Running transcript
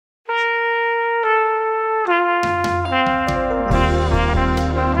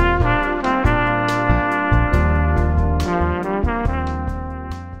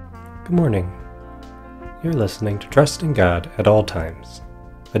Good morning. You're listening to Trusting God at All Times,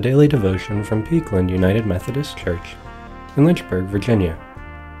 a daily devotion from Peakland United Methodist Church in Lynchburg, Virginia.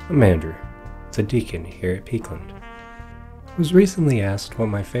 I'm Andrew, a deacon here at Peakland. I was recently asked what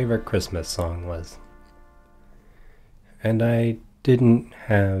my favorite Christmas song was, and I didn't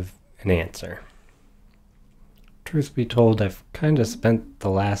have an answer. Truth be told, I've kind of spent the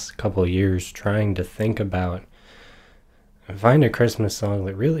last couple years trying to think about and find a Christmas song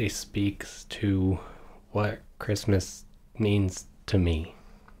that really speaks to what Christmas means to me,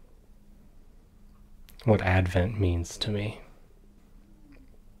 what Advent means to me.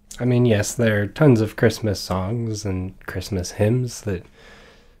 I mean, yes, there are tons of Christmas songs and Christmas hymns that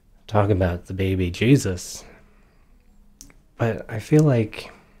talk about the baby Jesus, but I feel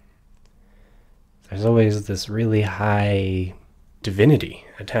like there's always this really high divinity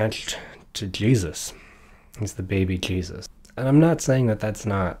attached to Jesus. He's the baby Jesus. And I'm not saying that that's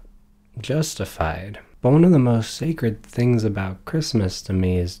not justified, but one of the most sacred things about Christmas to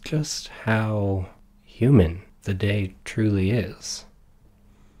me is just how human the day truly is.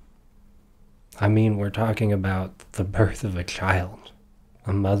 I mean, we're talking about the birth of a child,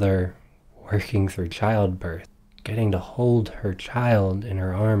 a mother working through childbirth, getting to hold her child in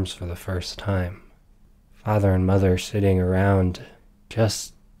her arms for the first time. Father and mother sitting around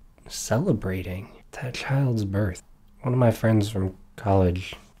just celebrating that child's birth. One of my friends from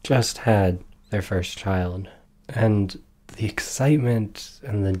college just had their first child, and the excitement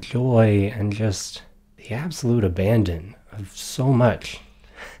and the joy and just the absolute abandon of so much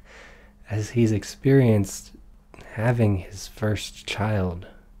as he's experienced having his first child.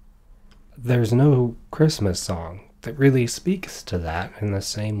 There's no Christmas song that really speaks to that in the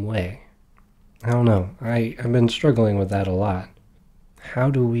same way. I don't know. I've been struggling with that a lot.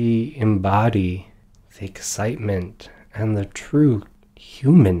 How do we embody the excitement and the true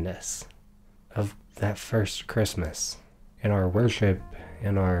humanness of that first Christmas in our worship,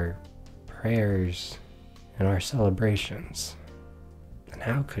 in our prayers, in our celebrations? And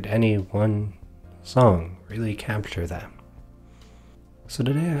how could any one song really capture that? So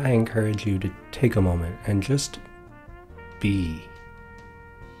today I encourage you to take a moment and just be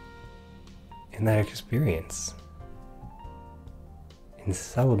in that experience, in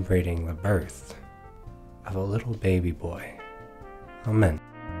celebrating the birth of a little baby boy. Amen.